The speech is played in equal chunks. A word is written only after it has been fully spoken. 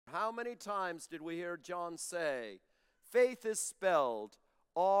how many times did we hear John say, faith is spelled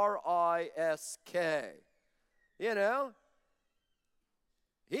R-I-S-K? You know,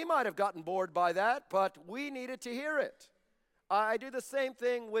 he might have gotten bored by that, but we needed to hear it. I do the same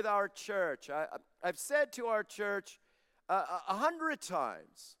thing with our church. I've said to our church 100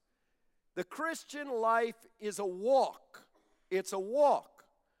 times, the Christian life is a walk. It's a walk.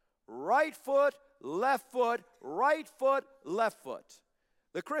 Right foot, left foot, right foot, left foot.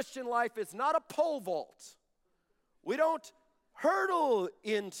 The Christian life is not a pole vault. We don't hurdle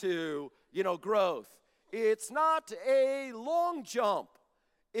into, growth. It's not a long jump.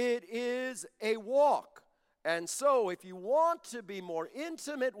 It is a walk. And so if you want to be more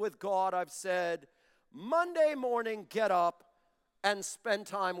intimate with God, I've said, Monday morning, get up and spend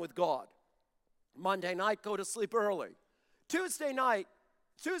time with God. Monday night, go to sleep early. Tuesday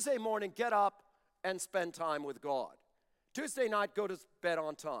morning, get up and spend time with God. Tuesday night, go to bed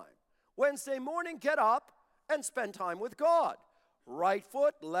on time. Wednesday morning, get up and spend time with God. Right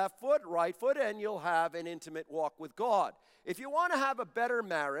foot, right foot, and you'll have an intimate walk with God. If you want to have a better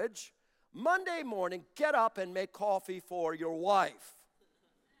marriage, Monday morning, get up and make coffee for your wife.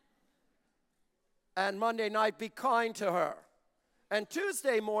 And Monday night, be kind to her. And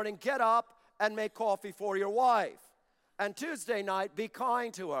Tuesday morning, get up and make coffee for your wife. And Tuesday night, be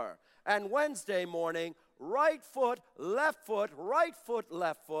kind to her. And Wednesday morning, right foot, left foot, right foot,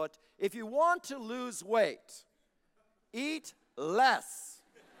 left foot. If you want to lose weight, eat less.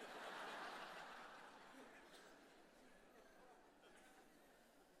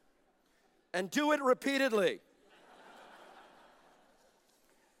 And do it repeatedly.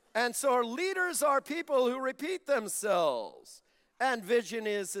 And so our leaders are people who repeat themselves. And vision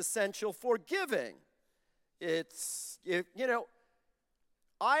is essential for giving.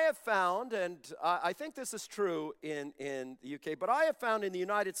 I have found, and I think this is true in the UK, but I have found in the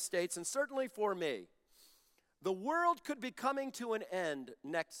United States, and certainly for me, the world could be coming to an end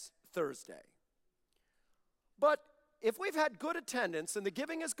next Thursday. But if we've had good attendance and the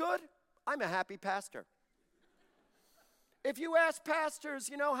giving is good, I'm a happy pastor. If you ask pastors,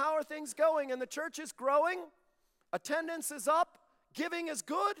 how are things going, and the church is growing, attendance is up, giving is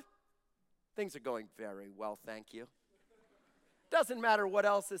good, things are going very well, thank you. Doesn't matter what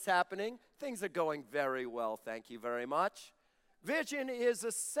else is happening, things are going very well, thank you very much. Vision is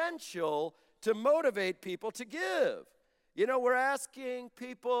essential to motivate people to give. We're asking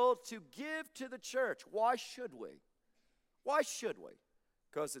people to give to the church. Why should we? Why should we?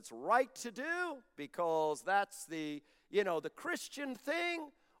 Because it's right to do? Because that's the Christian thing?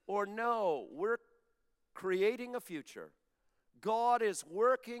 Or no, we're creating a future. God is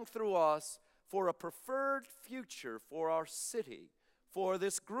working through us for a preferred future for our city, for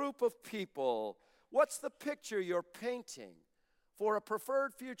this group of people. What's the picture you're painting for a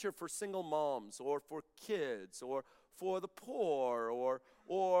preferred future for single moms, or for kids, or for the poor,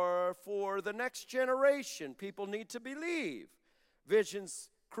 or for the next generation? People need to believe. Vision's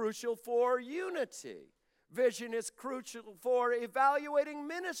crucial for unity. Vision is crucial for evaluating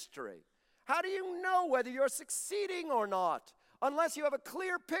ministry. How do you know whether you're succeeding or not unless you have a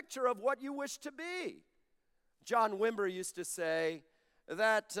clear picture of what you wish to be? John Wimber used to say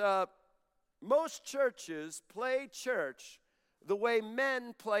that most churches play church the way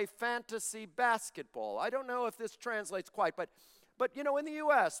men play fantasy basketball. I don't know if this translates quite, but in the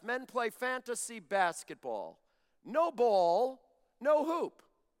U.S., men play fantasy basketball. No ball, no hoop.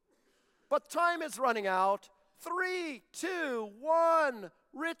 But time is running out. 3, 2, 1,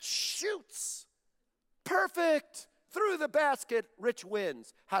 Rich shoots. Perfect. Through the basket, Rich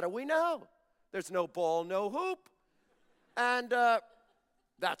wins. How do we know? There's no ball, no hoop. And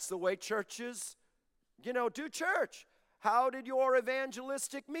that's the way churches, do church. How did your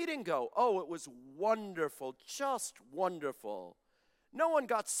evangelistic meeting go? Oh, it was wonderful, just wonderful. No one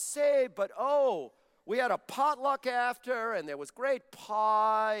got saved, but we had a potluck after, and there was great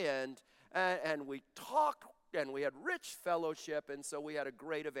pie, and we talked, and we had rich fellowship, and so we had a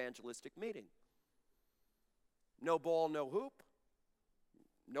great evangelistic meeting. No ball, no hoop.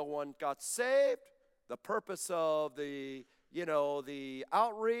 No one got saved. The purpose of the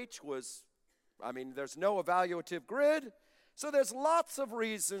outreach was, there's no evaluative grid. So there's lots of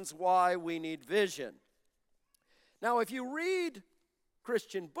reasons why we need vision. Now, if you read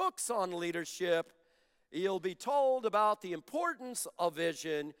Christian books on leadership, you'll be told about the importance of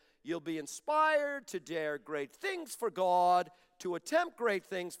vision. You'll be inspired to dare great things for God, to attempt great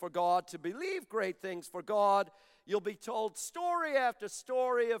things for God, to believe great things for God. You'll be told story after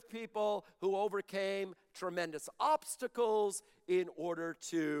story of people who overcame tremendous obstacles in order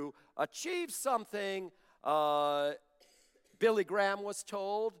to achieve something. Billy Graham was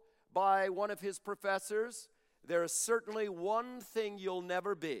told by one of his professors, there is certainly one thing you'll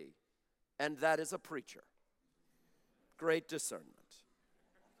never be, and that is a preacher. Great discernment.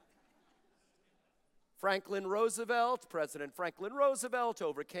 President Franklin Roosevelt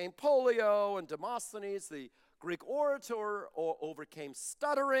overcame polio, and Demosthenes, the Greek orator, overcame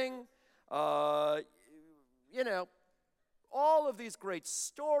stuttering. All of these great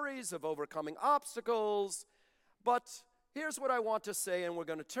stories of overcoming obstacles. But here's what I want to say, and we're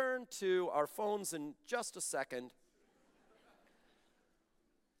going to turn to our phones in just a second.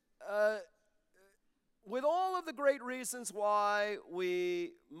 With all of the great reasons why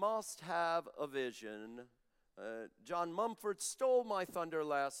we must have a vision, John Mumford stole my thunder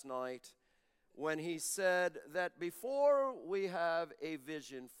last night when he said that before we have a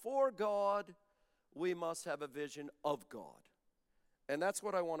vision for God, we must have a vision of God. And that's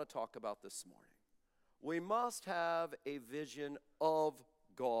what I want to talk about this morning. We must have a vision of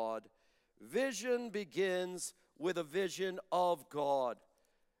God. Vision begins with a vision of God.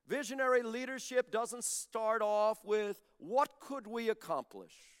 Visionary leadership doesn't start off with, what could we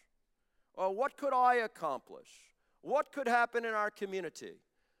accomplish? Or what could I accomplish? What could happen in our community?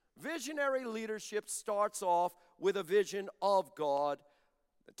 Visionary leadership starts off with a vision of God.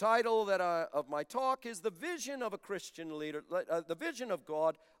 The title of my talk is The Vision of a Christian Leader, the Vision of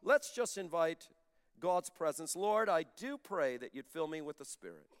God. Let's just invite God's presence. Lord, I do pray that you'd fill me with the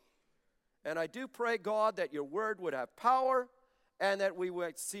Spirit. And I do pray, God, that your word would have power and that we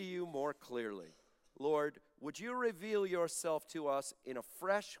would see you more clearly. Lord, would you reveal yourself to us in a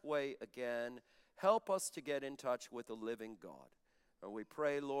fresh way again? Help us to get in touch with the living God. And we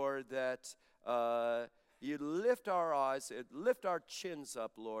pray, Lord, that you lift our eyes, lift our chins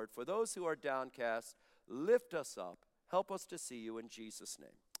up, Lord. For those who are downcast, lift us up. Help us to see you in Jesus' name.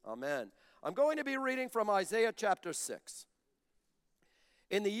 Amen. I'm going to be reading from Isaiah chapter 6.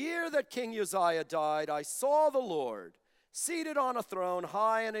 In the year that King Uzziah died, I saw the Lord seated on a throne,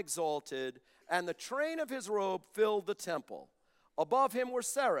 high and exalted, and the train of his robe filled the temple. Above him were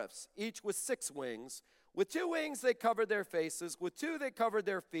seraphs, each with 6 wings. With 2 wings they covered their faces, with 2 they covered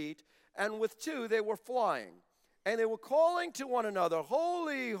their feet, and with 2 they were flying. And they were calling to one another,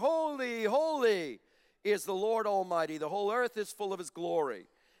 Holy, holy, holy is the Lord Almighty. The whole earth is full of his glory.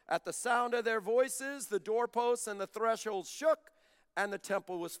 At the sound of their voices, the doorposts and the thresholds shook, and the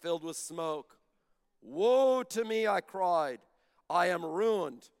temple was filled with smoke. Woe to me, I cried. I am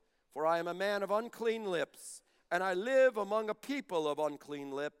ruined, for I am a man of unclean lips, and I live among a people of unclean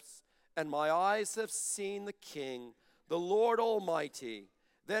lips, and my eyes have seen the King, the Lord Almighty.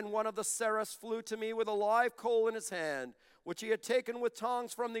 Then one of the seraphs flew to me with a live coal in his hand, which he had taken with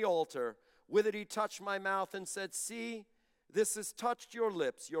tongs from the altar. With it he touched my mouth and said, See, this has touched your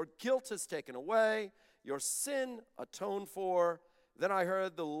lips. Your guilt is taken away, your sin atoned for. Then I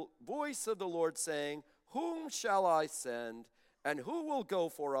heard the voice of the Lord saying, Whom shall I send, and who will go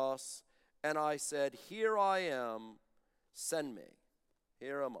for us? And I said, Here I am, send me.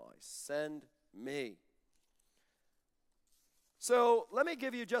 Here am I, send me. So let me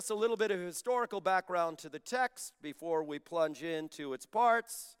give you just a little bit of historical background to the text before we plunge into its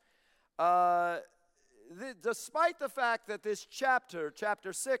parts. Despite the fact that this chapter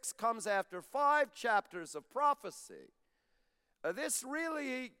 6, comes after 5 chapters of prophecy, this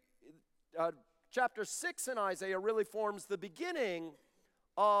really, chapter 6 in Isaiah really forms the beginning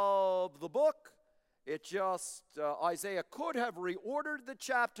of the book. It just, Isaiah could have reordered the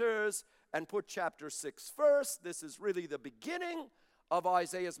chapters and put chapter 6 first. This is really the beginning of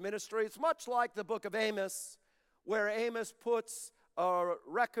Isaiah's ministry. It's much like the book of Amos, where Amos puts a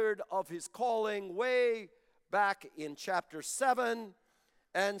record of his calling way back in chapter 7.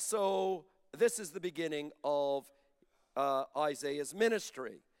 And so this is the beginning of Isaiah's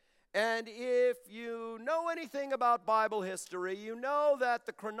ministry. And if you know anything about Bible history, you know that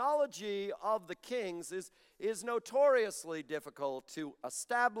the chronology of the kings is notoriously difficult to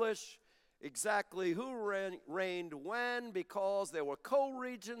establish exactly who reigned when, because there were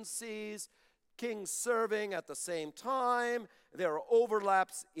co-regencies, kings serving at the same time. There are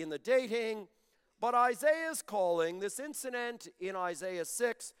overlaps in the dating. But Isaiah's calling, this incident in Isaiah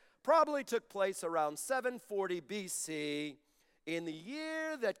 6, probably took place around 740 BC, in the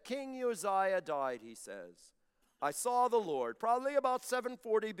year that King Uzziah died, he says. I saw the Lord, probably about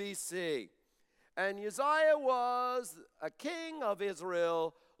 740 BC. And Uzziah was a king of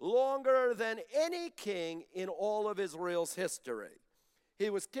Israel longer than any king in all of Israel's history.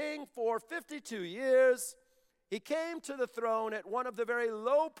 He was king for 52 years. He came to the throne at one of the very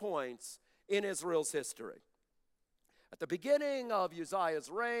low points in Israel's history. At the beginning of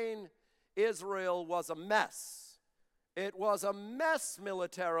Uzziah's reign, Israel was a mess. It was a mess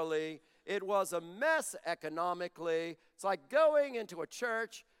militarily. It was a mess economically. It's like going into a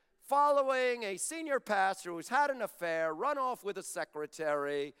church, following a senior pastor who's had an affair, run off with a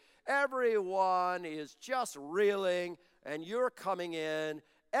secretary. Everyone is just reeling, and you're coming in.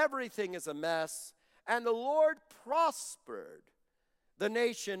 Everything is a mess. And the Lord prospered the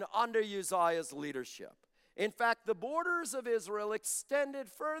nation under Uzziah's leadership. In fact, the borders of Israel extended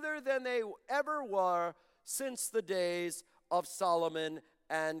further than they ever were since the days of Solomon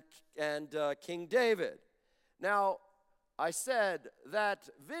and King David. Now, I said that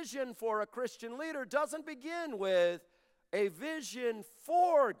vision for a Christian leader doesn't begin with a vision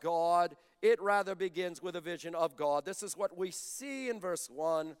for God. It rather begins with a vision of God. This is what we see in verse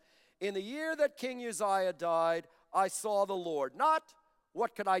 1. In the year that King Uzziah died, I saw the Lord. Not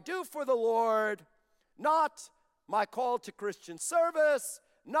what could I do for the Lord, not my call to Christian service,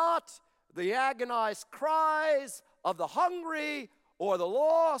 not the agonized cries of the hungry or the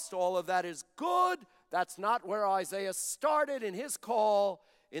lost. All of that is good. That's not where Isaiah started in his call.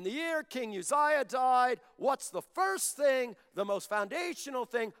 In the year King Uzziah died, what's the first thing, the most foundational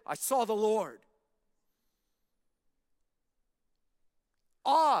thing? I saw the Lord.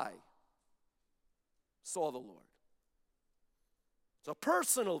 I saw the Lord. It's a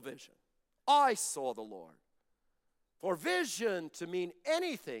personal vision. I saw the Lord. For vision to mean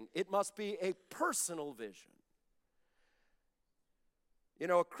anything, it must be a personal vision. You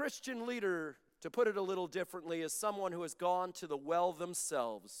know, a Christian leader, to put it a little differently, is someone who has gone to the well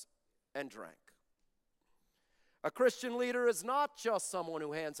themselves and drank. A Christian leader is not just someone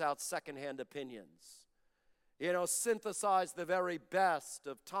who hands out secondhand opinions. You know, synthesize the very best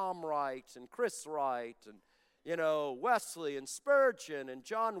of Tom Wright and Chris Wright and, you know, Wesley and Spurgeon and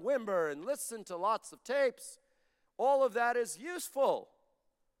John Wimber and listen to lots of tapes. All of that is useful.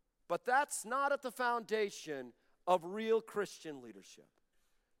 But that's not at the foundation of real Christian leadership.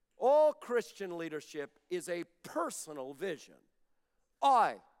 All Christian leadership is a personal vision.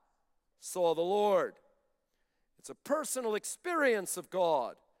 I saw the Lord. It's a personal experience of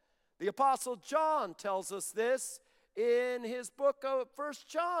God. The Apostle John tells us this in his book of 1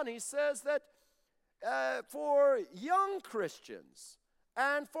 John. He says that for young Christians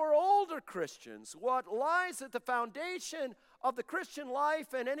and for older Christians, what lies at the foundation of the Christian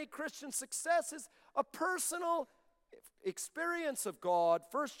life and any Christian success is a personal experience of God.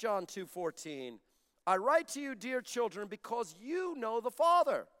 1 John 2:14, I write to you, dear children, because you know the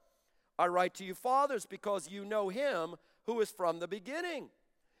Father. I write to you, fathers, because you know him who is from the beginning.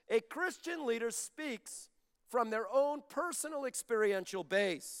 A Christian leader speaks from their own personal experiential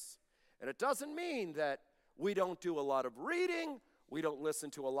base. And it doesn't mean that we don't do a lot of reading, we don't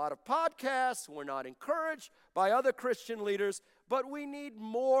listen to a lot of podcasts, we're not encouraged by other Christian leaders, but we need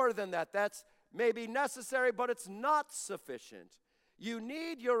more than that. That's maybe necessary, but it's not sufficient. You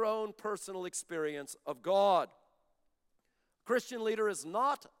need your own personal experience of God. A Christian leader is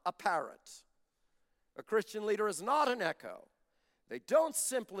not a parrot. A Christian leader is not an echo. They don't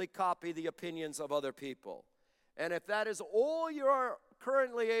simply copy the opinions of other people. And if that is all you're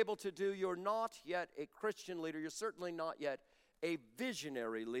currently able to do, you're not yet a Christian leader. You're certainly not yet a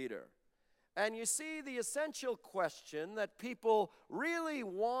visionary leader. And you see, the essential question that people really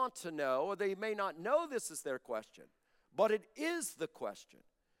want to know, or they may not know this is their question, but it is the question,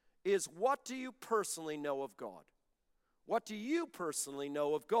 is what do you personally know of God? What do you personally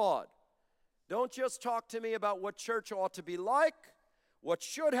know of God? Don't just talk to me about what church ought to be like, what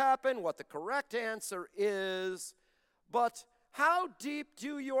should happen, what the correct answer is, but how deep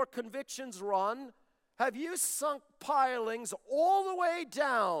do your convictions run? Have you sunk pilings all the way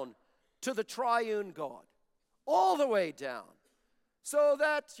down to the triune God? All the way down. So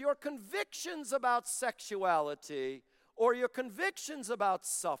that your convictions about sexuality, or your convictions about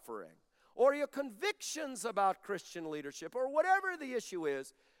suffering, or your convictions about Christian leadership, or whatever the issue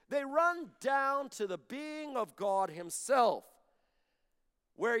is, they run down to the being of God himself.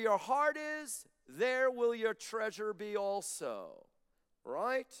 Where your heart is, there will your treasure be also.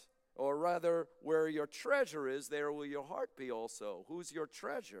 Right? Or rather, where your treasure is, there will your heart be also. Who's your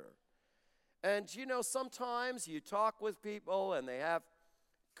treasure? And you know, sometimes you talk with people and they have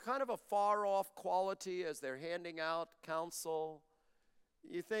kind of a far-off quality as they're handing out counsel.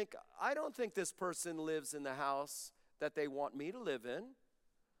 You think, I don't think this person lives in the house that they want me to live in.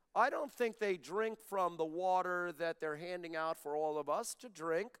 I don't think they drink from the water that they're handing out for all of us to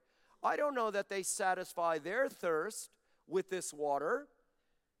drink. I don't know that they satisfy their thirst with this water.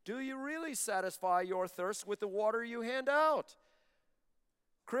 Do you really satisfy your thirst with the water you hand out?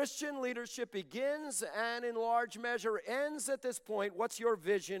 Christian leadership begins and in large measure ends at this point. What's your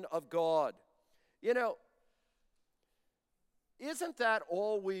vision of God? You know, isn't that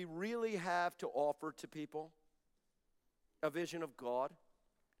all we really have to offer to people? A vision of God?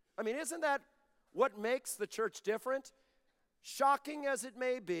 I mean, isn't that what makes the church different? Shocking as it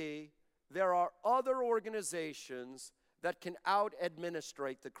may be, there are other organizations that can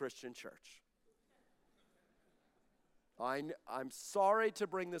out-administrate the Christian church. I'm sorry to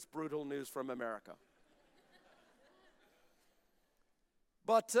bring this brutal news from America.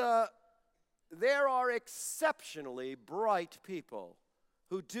 But there are exceptionally bright people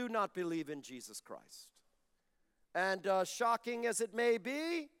who do not believe in Jesus Christ. And shocking as it may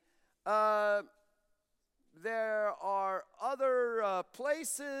be, there are other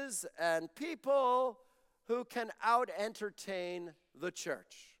places and people who can out-entertain the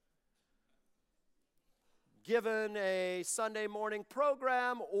church. Given a Sunday morning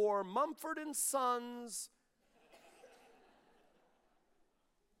program or Mumford & Sons,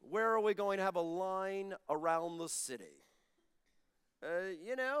 where are we going to have a line around the city?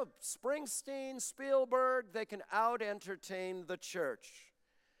 Springsteen, Spielberg, they can out-entertain the church.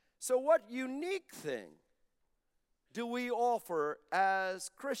 So what unique thing do we offer as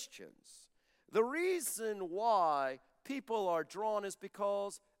Christians? The reason why people are drawn is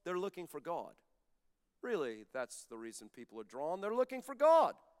because they're looking for God. Really, that's the reason people are drawn. They're looking for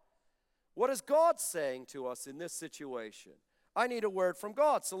God. What is God saying to us in this situation? I need a word from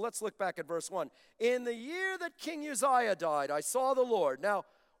God. So let's look back at verse 1. In the year that King Uzziah died, I saw the Lord. Now,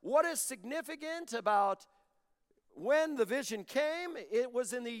 what is significant about when the vision came? It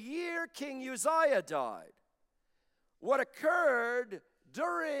was in the year King Uzziah died. What occurred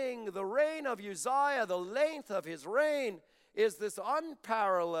during the reign of Uzziah, the length of his reign, is this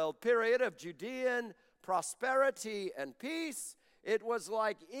unparalleled period of Judean prosperity and peace. It was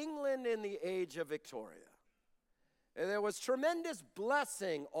like England in the age of Victoria. And there was tremendous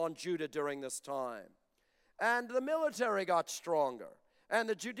blessing on Judah during this time. And the military got stronger. And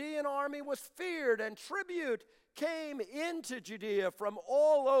the Judean army was feared, and tribute came into Judea from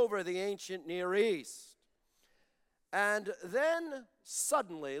all over the ancient Near East. And then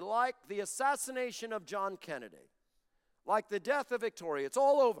suddenly, like the assassination of John Kennedy, like the death of Victoria, it's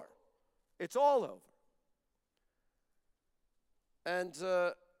all over. It's all over. And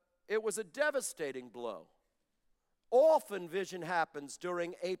it was a devastating blow. Often vision happens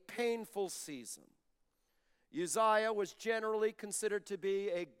during a painful season. Uzziah was generally considered to be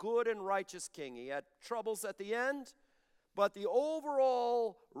a good and righteous king. He had troubles at the end, but the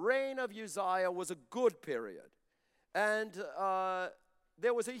overall reign of Uzziah was a good period. And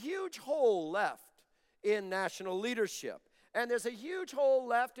there was a huge hole left in national leadership. And there's a huge hole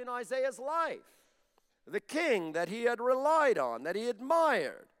left in Isaiah's life. The king that he had relied on, that he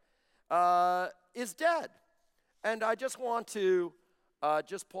admired, is dead. And I just want to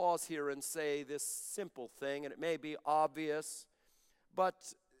just pause here and say this simple thing, and it may be obvious,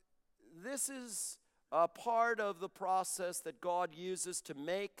 but this is a part of the process that God uses to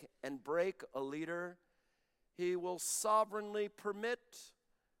make and break a leader. He will sovereignly permit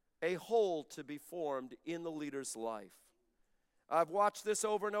a hole to be formed in the leader's life. I've watched this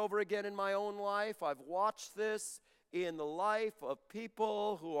over and over again in my own life. I've watched this in the life of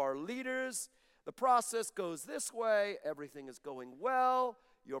people who are leaders. The process goes this way. Everything is going well.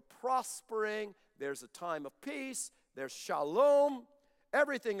 You're prospering. There's a time of peace. There's shalom.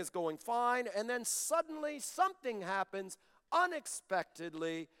 Everything is going fine. And then suddenly something happens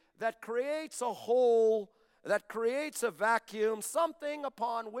unexpectedly that creates a hole, that creates a vacuum. Something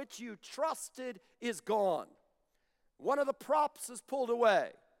upon which you trusted is gone. One of the props is pulled away.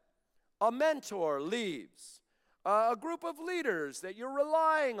 A mentor leaves. A group of leaders that you're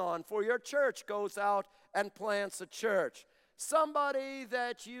relying on for your church goes out and plants a church. Somebody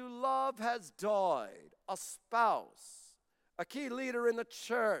that you love has died. A spouse. A key leader in the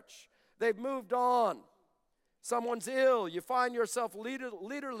church. They've moved on. Someone's ill. You find yourself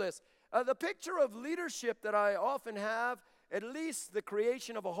leaderless. The picture of leadership that I often have, at least the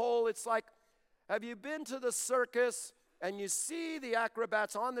creation of a whole, it's like, have you been to the circus and you see the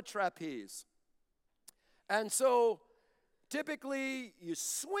acrobats on the trapeze? And so typically you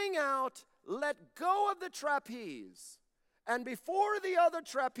swing out, let go of the trapeze, and before the other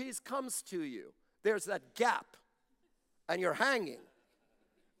trapeze comes to you, there's that gap, and you're hanging.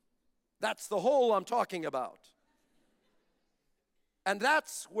 That's the hole I'm talking about. And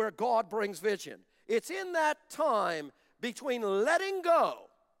that's where God brings vision. It's in that time between letting go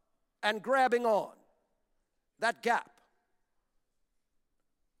and grabbing on, that gap.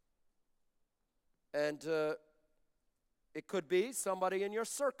 And it could be somebody in your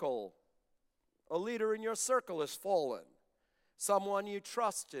circle, a leader in your circle has fallen. Someone you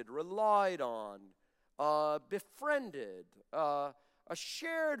trusted, relied on, befriended,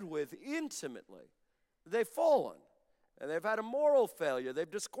 shared with intimately. They've fallen. And they've had a moral failure. They've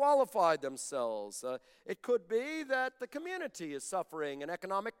disqualified themselves. It could be that the community is suffering an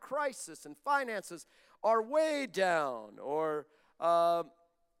economic crisis and finances are way down. Or,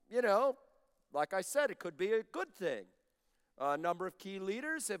 like I said, it could be a good thing. A number of key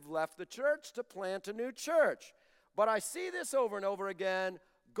leaders have left the church to plant a new church. But I see this over and over again.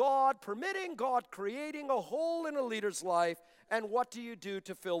 God permitting, God creating a hole in a leader's life. And what do you do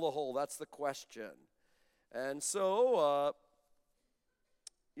to fill the hole? That's the question. And so,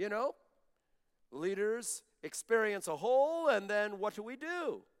 leaders experience a hole, and then what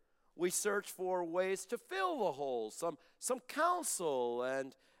do? We search for ways to fill the hole, some counsel,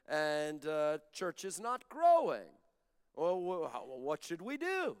 and church is not growing. Well, what should we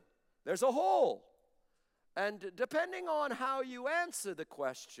do? There's a hole. And depending on how you answer the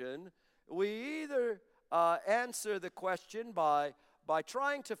question, we either answer the question by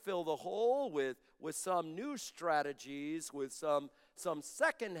trying to fill the hole with some new strategies, with some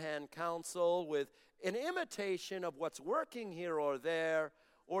secondhand counsel, with an imitation of what's working here or there,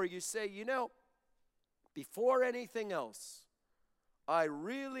 or you say, before anything else, I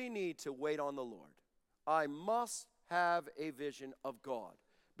really need to wait on the Lord. I must have a vision of God.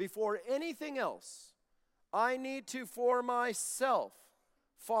 Before anything else, I need to, for myself,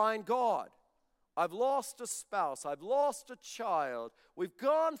 find God. I've lost a spouse. I've lost a child. We've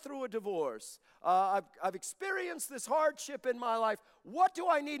gone through a divorce. I've experienced this hardship in my life. What do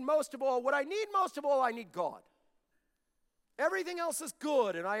I need most of all? What I need most of all, I need God. Everything else is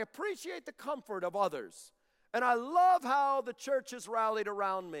good, and I appreciate the comfort of others. And I love how the church has rallied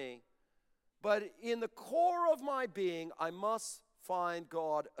around me. But in the core of my being, I must find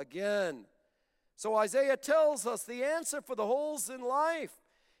God again. So Isaiah tells us the answer for the holes in life.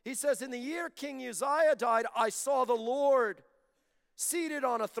 He says, in the year King Uzziah died, I saw the Lord seated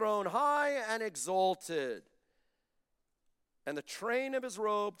on a throne high and exalted, and the train of his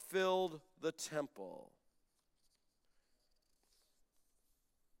robe filled the temple.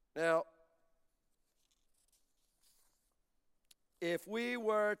 Now, if we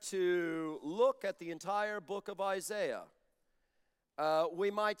were to look at the entire book of Isaiah,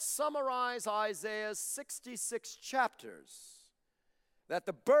 we might summarize Isaiah's 66 chapters. That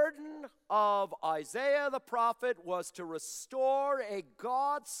the burden of Isaiah the prophet was to restore a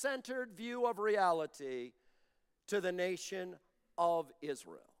God-centered view of reality to the nation of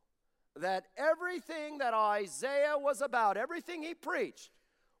Israel. That everything that Isaiah was about, everything he preached,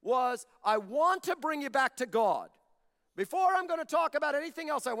 was, I want to bring you back to God. Before I'm going to talk about anything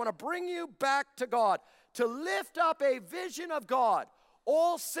else, I want to bring you back to God, to lift up a vision of God.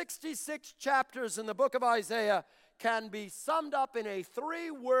 All 66 chapters in the book of Isaiah can be summed up in a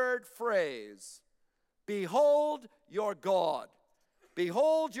 3-word phrase. Behold your God.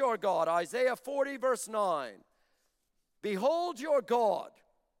 Behold your God. Isaiah 40 verse 9. Behold your God.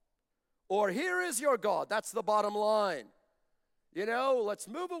 Or here is your God. That's the bottom line. Let's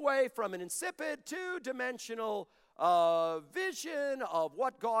move away from an insipid, two-dimensional vision of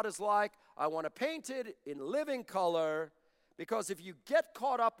what God is like. I want to paint it in living color, because if you get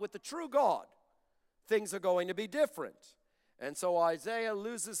caught up with the true God, things are going to be different. And so Isaiah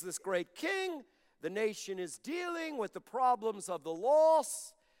loses this great king. The nation is dealing with the problems of the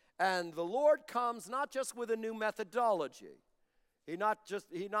loss. And the Lord comes not just with a new methodology. He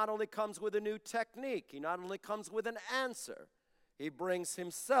not only comes with a new technique. He not only comes with an answer. He brings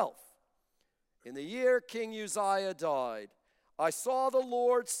himself. In the year King Uzziah died, I saw the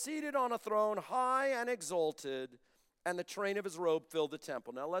Lord seated on a throne, high and exalted, and the train of his robe filled the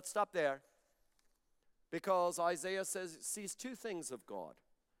temple. Now let's stop there. Because Isaiah sees two things of God.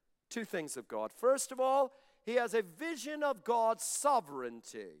 Two things of God. First of all, he has a vision of God's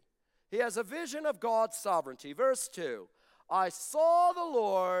sovereignty. He has a vision of God's sovereignty. Verse 2, I saw the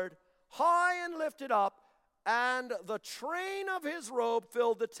Lord high and lifted up, and the train of his robe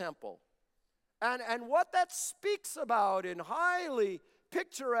filled the temple. And what that speaks about in highly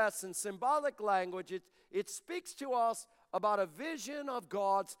picturesque and symbolic language, it speaks to us about a vision of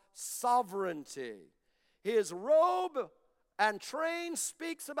God's sovereignty. His robe and train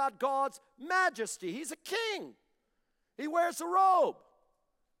speaks about God's majesty. He's a king. He wears a robe.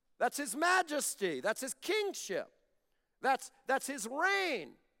 That's his majesty. That's his kingship. That's his reign.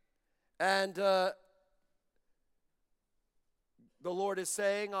 And the Lord is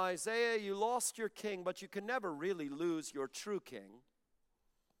saying, Isaiah, you lost your king, but you can never really lose your true king,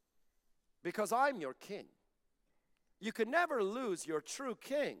 because I'm your king. You can never lose your true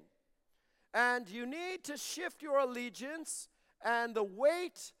king. And you need to shift your allegiance and the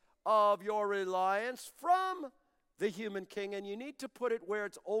weight of your reliance from the human king, and you need to put it where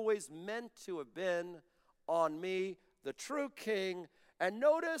it's always meant to have been, on me, the true king. And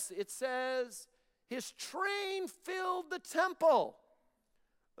notice it says, his train filled the temple.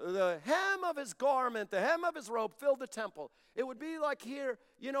 The hem of his garment, the hem of his robe filled the temple. It would be like here,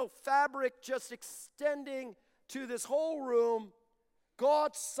 fabric just extending to this whole room.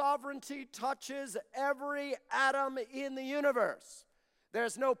 God's sovereignty touches every atom in the universe.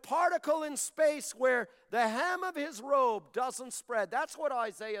 There's no particle in space where the hem of his robe doesn't spread. That's what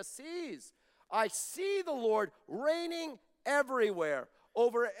Isaiah sees. I see the Lord reigning everywhere,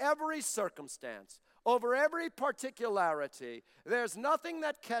 over every circumstance, over every particularity. There's nothing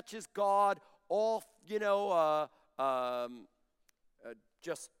that catches God off,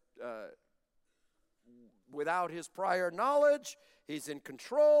 without his prior knowledge. He's in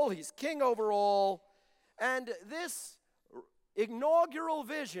control. He's king over all. And this inaugural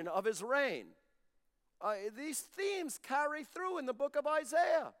vision of his reign, these themes carry through in the book of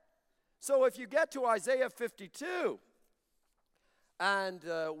Isaiah. So if you get to Isaiah 52, and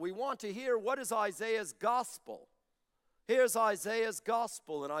we want to hear what is Isaiah's gospel. Here's Isaiah's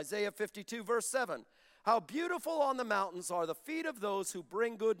gospel in Isaiah 52, verse 7. How beautiful on the mountains are the feet of those who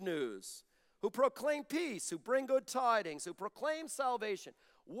bring good news, who proclaim peace, who bring good tidings, who proclaim salvation.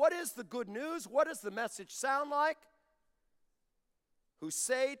 What is the good news? What does the message sound like? Who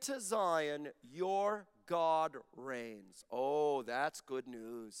say to Zion, your God reigns. Oh, that's good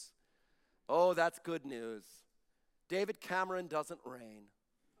news. Oh, that's good news. David Cameron doesn't reign.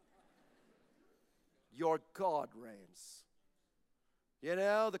 Your God reigns.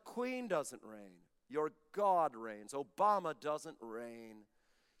 The Queen doesn't reign. Your God reigns. Obama doesn't reign.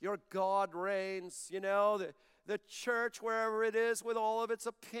 Your God reigns. The church, wherever it is, with all of its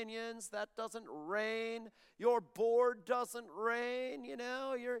opinions, that doesn't reign. Your board doesn't reign.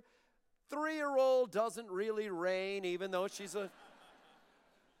 Your 3-year-old doesn't really reign, even though she's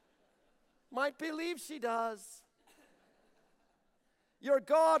might believe she does. Your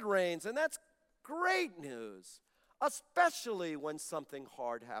God reigns, and that's great news, especially when something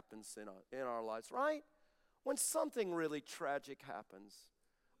hard happens in our lives, right? When something really tragic happens.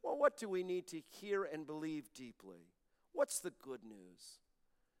 Well, what do we need to hear and believe deeply? What's the good news?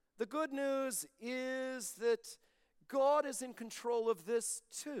 The good news is that God is in control of this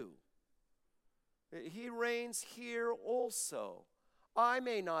too. He reigns here also. I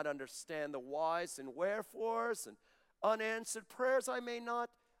may not understand the whys and wherefores and unanswered prayers. I may not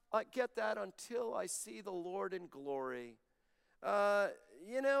get that until I see the Lord in glory. But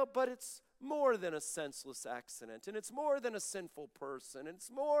it's more than a senseless accident, and it's more than a sinful person, and it's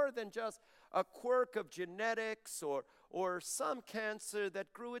more than just a quirk of genetics or some cancer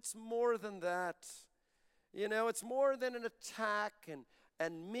that grew. It's more than that. It's more than an attack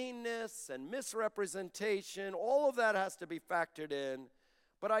and meanness and misrepresentation. All of that has to be factored in.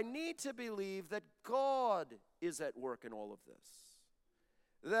 But I need to believe that God is at work in all of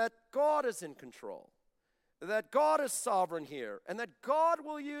this, that God is in control, that God is sovereign here, and that God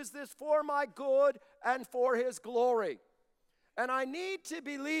will use this for my good and for his glory. And I need to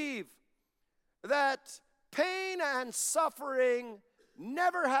believe that pain and suffering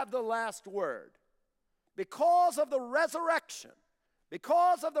never have the last word. Because of the resurrection,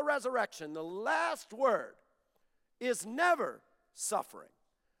 the last word is never suffering,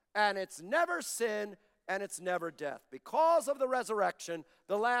 and it's never sin, and it's never death. Because of the resurrection,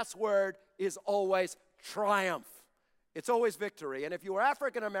 the last word is always triumph. It's always victory. And if you were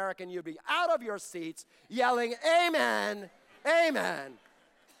African American, you'd be out of your seats yelling, amen, amen.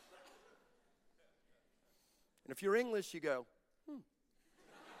 And if you're English, you go,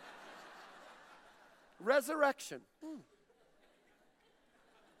 resurrection.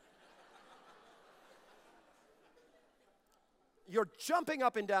 You're jumping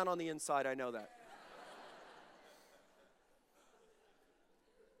up and down on the inside, I know that.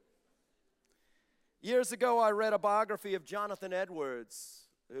 Years ago, I read a biography of Jonathan Edwards,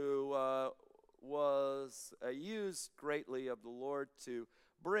 who was used greatly of the Lord to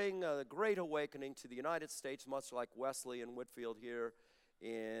bring a great awakening to the United States, much like Wesley and Whitefield here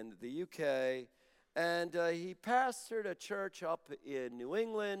in the UK. And he pastored a church up in New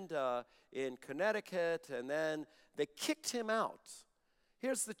England, in Connecticut, and then they kicked him out.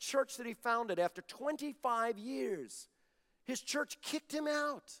 Here's the church that he founded after 25 years. His church kicked him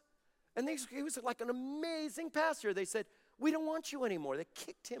out. And he was like an amazing pastor. They said, we don't want you anymore. They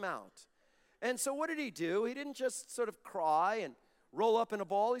kicked him out. And so what did he do? He didn't just sort of cry and roll up in a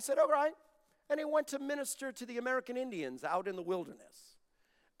ball. He said, all right. And he went to minister to the American Indians out in the wilderness.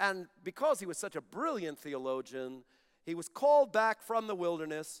 And because he was such a brilliant theologian, he was called back from the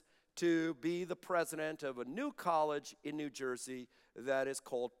wilderness, to be the president of a new college in New Jersey that is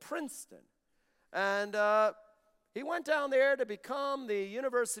called Princeton. And he went down there to become the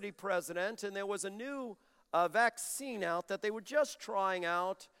university president, and there was a new vaccine out that they were just trying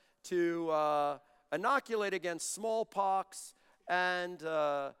out to inoculate against smallpox, and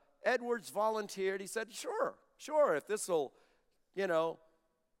Edwards volunteered. He said, sure, if this will,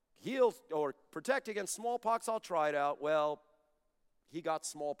 heal or protect against smallpox, I'll try it out. Well, he got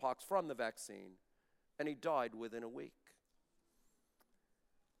smallpox from the vaccine, and he died within a week.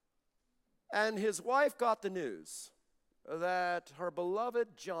 And his wife got the news that her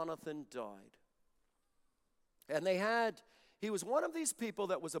beloved Jonathan died. And he was one of these people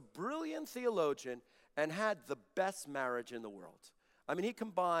that was a brilliant theologian and had the best marriage in the world. I mean, he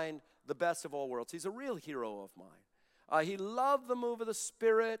combined the best of all worlds. He's a real hero of mine. He loved the move of the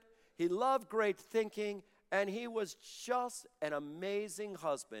Spirit. He loved great thinking, and he was just an amazing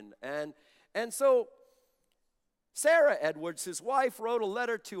husband. And so Sarah Edwards, his wife, wrote a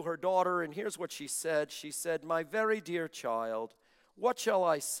letter to her daughter, and here's what she said. She said, "My very dear child, what shall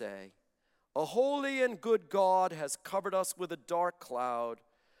I say? A holy and good God has covered us with a dark cloud.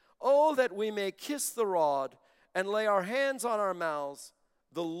 Oh, that we may kiss the rod and lay our hands on our mouths.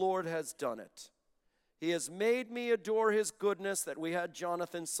 The Lord has done it. He has made me adore his goodness that we had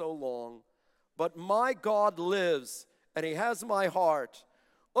Jonathan so long. But my God lives, and he has my heart.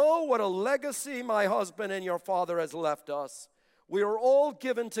 Oh, what a legacy my husband and your father has left us. We are all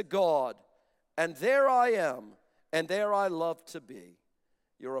given to God, and there I am, and there I love to be.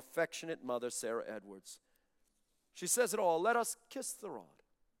 Your affectionate mother, Sarah Edwards." She says it all. Let us kiss the rod,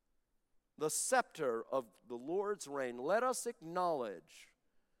 the scepter of the Lord's reign. Let us acknowledge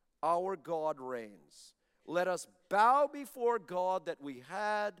our God reigns. Let us bow before God that we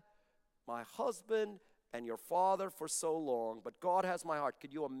had my husband and your father for so long, but God has my heart.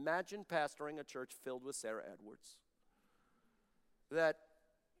 Could you imagine pastoring a church filled with Sarah Edwards? That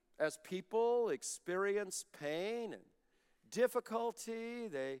as people experience pain and difficulty,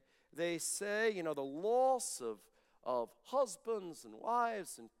 they say, the loss of husbands and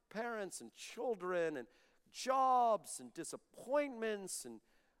wives and parents and children and jobs and disappointments and,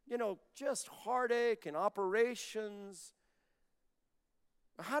 just heartache and operations.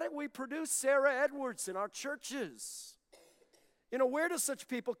 How did we produce Sarah Edwards in our churches? Where do such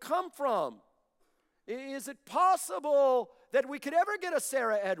people come from? Is it possible that we could ever get a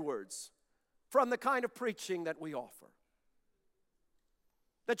Sarah Edwards from the kind of preaching that we offer?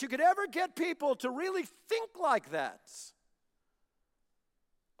 That you could ever get people to really think like that?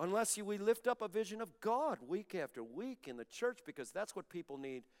 Unless we lift up a vision of God week after week in the church, because that's what people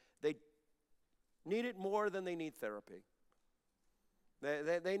need. They need it more than they need therapy.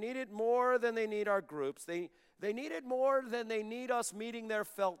 They need it more than they need our groups. They need it more than they need us meeting their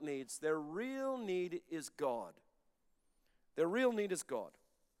felt needs. Their real need is God. Their real need is God.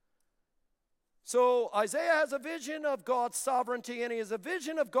 So Isaiah has a vision of God's sovereignty, and he has a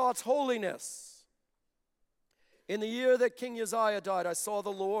vision of God's holiness. In the year that King Uzziah died, I saw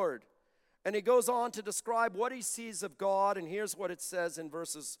the Lord. And he goes on to describe what he sees of God, and here's what it says in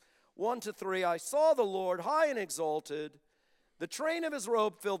verses 1 to 3. I saw the Lord high and exalted. The train of his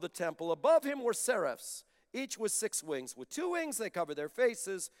robe filled the temple. Above him were seraphs, each with 6 wings. With 2 wings they covered their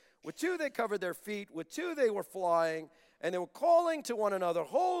faces. With 2 they covered their feet. With 2 they were flying. And they were calling to one another,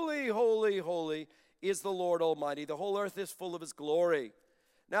 Holy, holy, holy is the Lord Almighty. The whole earth is full of his glory.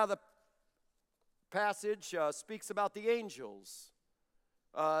 Now the passage speaks about the angels.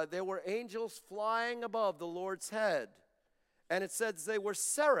 There were angels flying above the Lord's head. And it says they were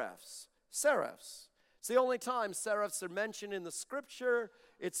seraphs. Seraphs. It's the only time seraphs are mentioned in the scripture.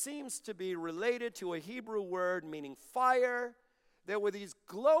 It seems to be related to a Hebrew word meaning fire. There were these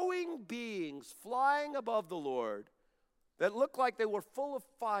glowing beings flying above the Lord that looked like they were full of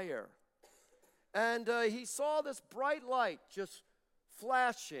fire. And he saw this bright light just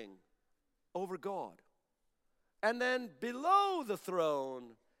flashing over God. And then below the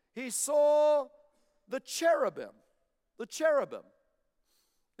throne, he saw the cherubim. The cherubim.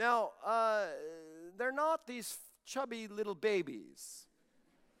 Now, they're not these chubby little babies.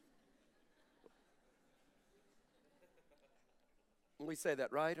 We say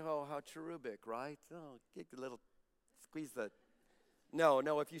that, right? Oh, how cherubic, right? Oh, get a little, squeeze the...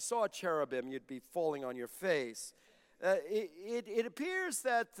 No, if you saw a cherubim, you'd be falling on your face. It appears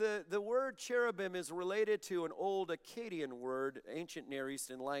that the word cherubim is related to an old Akkadian word, ancient Near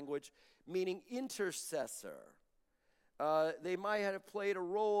Eastern language, meaning intercessor. They might have played a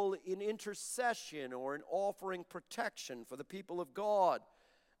role in intercession or in offering protection for the people of God.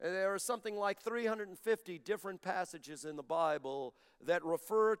 There are something like 350 different passages in the Bible that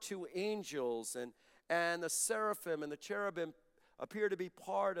refer to angels, and the seraphim and the cherubim appear to be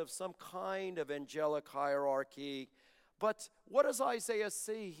part of some kind of angelic hierarchy. But what does Isaiah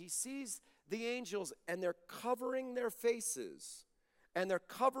see? He sees the angels, and they're covering their faces, and they're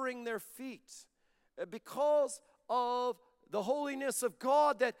covering their feet because of the holiness of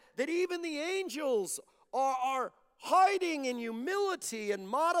God, that even the angels are hiding in humility and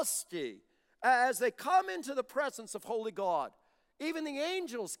modesty as they come into the presence of holy God. Even the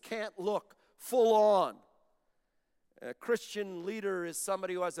angels can't look full on. A Christian leader is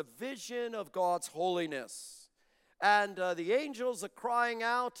somebody who has a vision of God's holiness. And the angels are crying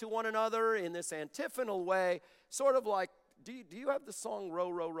out to one another in this antiphonal way, sort of like, do you have the song Row,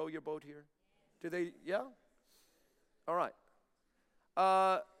 Row, Row Your Boat here? Do they, yeah? All right.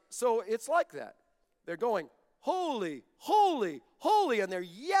 So it's like that. They're going, holy, holy, holy, and they're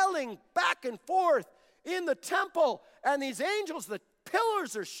yelling back and forth in the temple. And these angels, the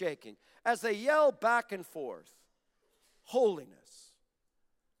pillars are shaking as they yell back and forth. Holiness.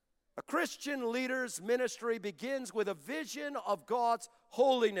 A Christian leader's ministry begins with a vision of God's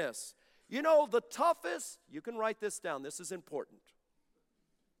holiness. You know, the toughest, you can write this down, this is important.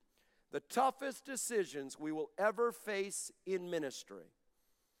 The toughest decisions we will ever face in ministry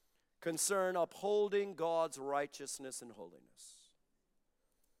concern upholding God's righteousness and holiness.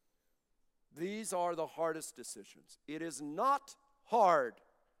 These are the hardest decisions. It is not hard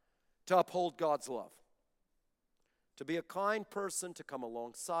to uphold God's love, to be a kind person, to come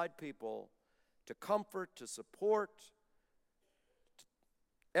alongside people, to comfort, to support.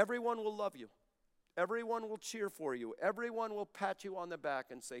 Everyone will love you. Everyone will cheer for you. Everyone will pat you on the back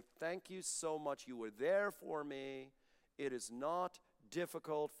and say, thank you so much. You were there for me. It is not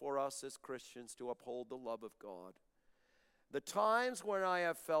difficult for us as Christians to uphold the love of God. The times when I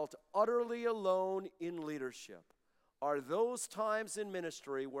have felt utterly alone in leadership are those times in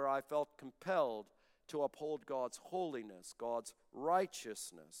ministry where I felt compelled to uphold God's holiness, God's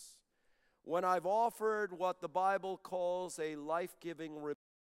righteousness. When I've offered what the Bible calls a life-giving rebellion,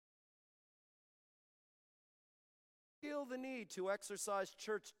 I feel the need to exercise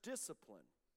church discipline